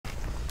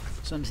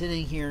So I'm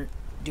sitting here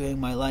doing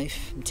my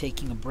life. I'm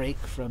taking a break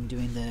from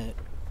doing the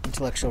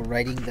intellectual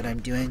writing that I'm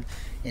doing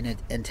in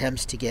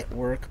attempts to get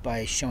work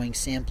by showing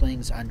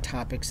samplings on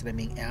topics that I'm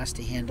being asked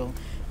to handle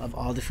of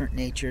all different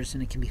natures,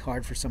 and it can be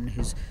hard for someone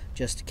who's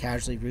just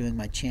casually viewing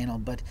my channel.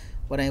 But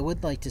what I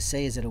would like to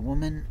say is that a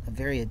woman, a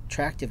very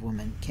attractive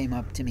woman, came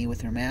up to me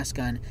with her mask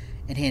on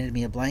and handed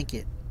me a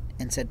blanket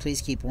and said,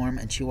 "Please keep warm,"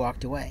 and she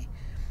walked away.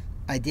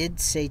 I did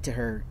say to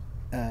her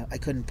I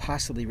couldn't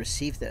possibly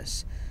receive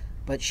this,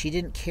 but she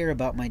didn't care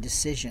about my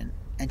decision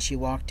and she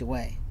walked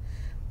away.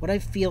 What I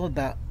feel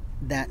about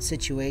that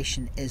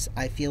situation is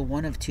I feel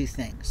one of two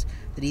things: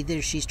 that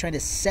either she's trying to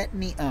set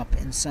me up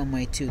in some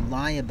way to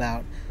lie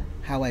about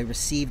how I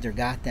received or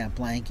got that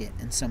blanket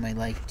in some way,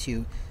 like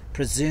to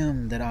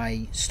presume that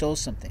I stole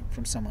something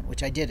from someone,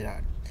 which I did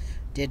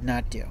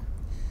not do.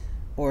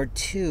 Or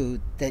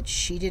two, that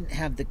she didn't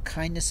have the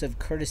kindness of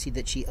courtesy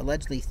that she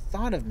allegedly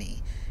thought of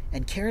me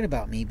and cared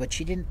about me, but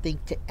she didn't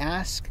think to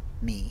ask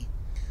me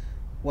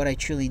what I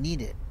truly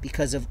needed.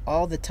 Because of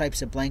all the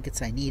types of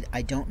blankets I need,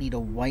 I don't need a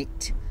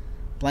white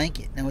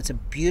blanket. Now, it's a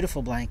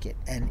beautiful blanket,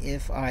 and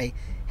if I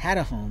had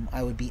a home,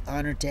 I would be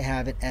honored to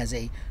have it as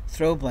a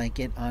throw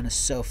blanket on a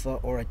sofa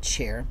or a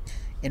chair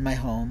in my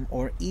home,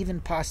 or even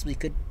possibly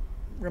could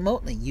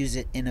remotely use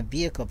it in a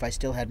vehicle if I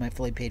still had my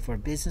fully paid for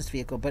business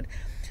vehicle. But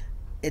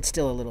it's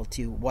still a little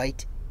too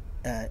white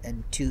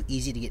and too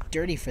easy to get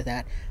dirty for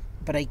that.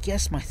 But I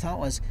guess my thought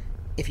was,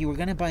 if you were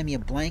going to buy me a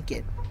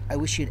blanket, I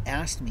wish you'd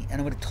asked me, and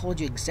I would have told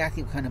you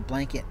exactly what kind of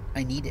blanket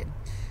I needed.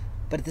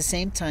 But at the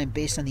same time,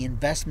 based on the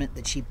investment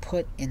that she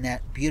put in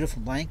that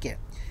beautiful blanket,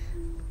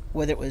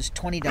 whether it was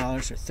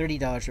 $20 or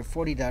 $30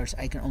 or $40,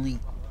 I can only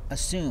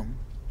assume,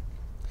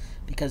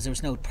 because there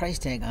was no price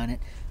tag on it.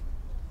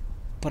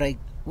 But I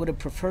would have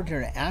preferred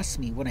her to ask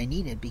me what I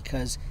needed,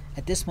 because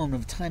at this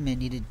moment of time I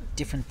needed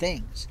different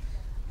things.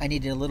 I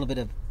needed a little bit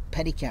of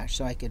petty cash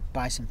so I could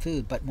buy some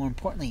food, but more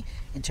importantly,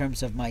 in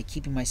terms of my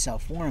keeping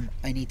myself warm,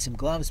 I need some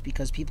gloves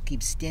because people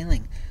keep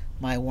stealing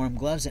my warm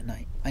gloves at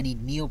night. I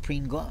need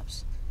neoprene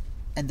gloves,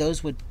 and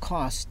those would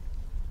cost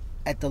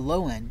at the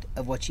low end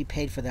of what she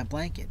paid for that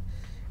blanket.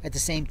 At the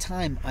same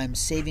time, I'm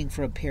saving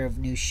for a pair of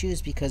new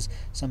shoes because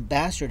some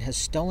bastard has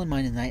stolen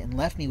mine in the night and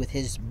left me with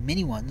his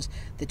mini ones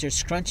that are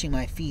scrunching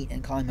my feet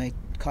and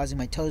causing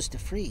my toes to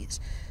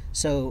freeze.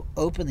 So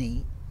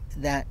openly,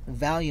 that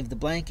value of the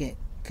blanket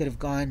could have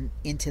gone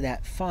into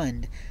that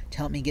fund to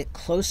help me get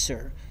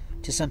closer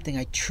to something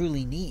I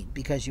truly need,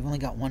 because you've only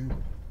got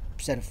one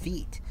set of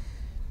feet.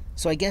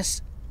 So I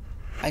guess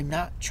I'm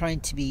not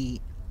trying to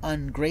be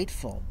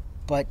ungrateful,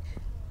 but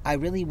I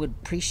really would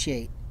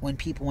appreciate when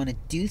people want to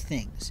do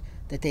things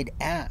that they'd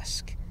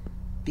ask,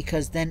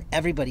 because then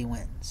everybody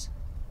wins.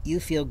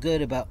 You feel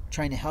good about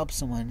trying to help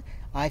someone.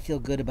 I feel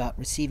good about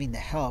receiving the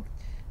help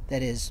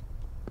that is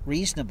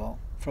reasonable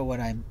for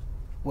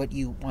what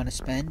you want to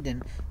spend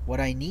and what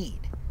I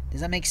need. Does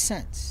that make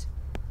sense?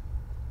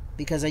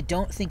 Because I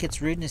don't think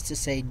it's rudeness to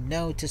say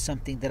no to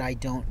something that I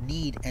don't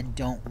need and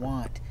don't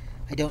want.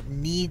 I don't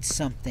need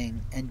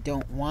something and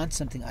don't want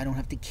something. I don't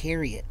have to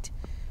carry it.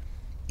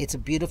 It's a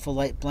beautiful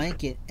light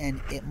blanket,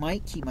 and it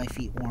might keep my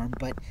feet warm,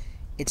 but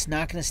it's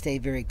not going to stay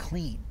very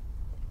clean.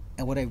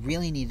 And what I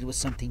really needed was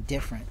something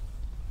different.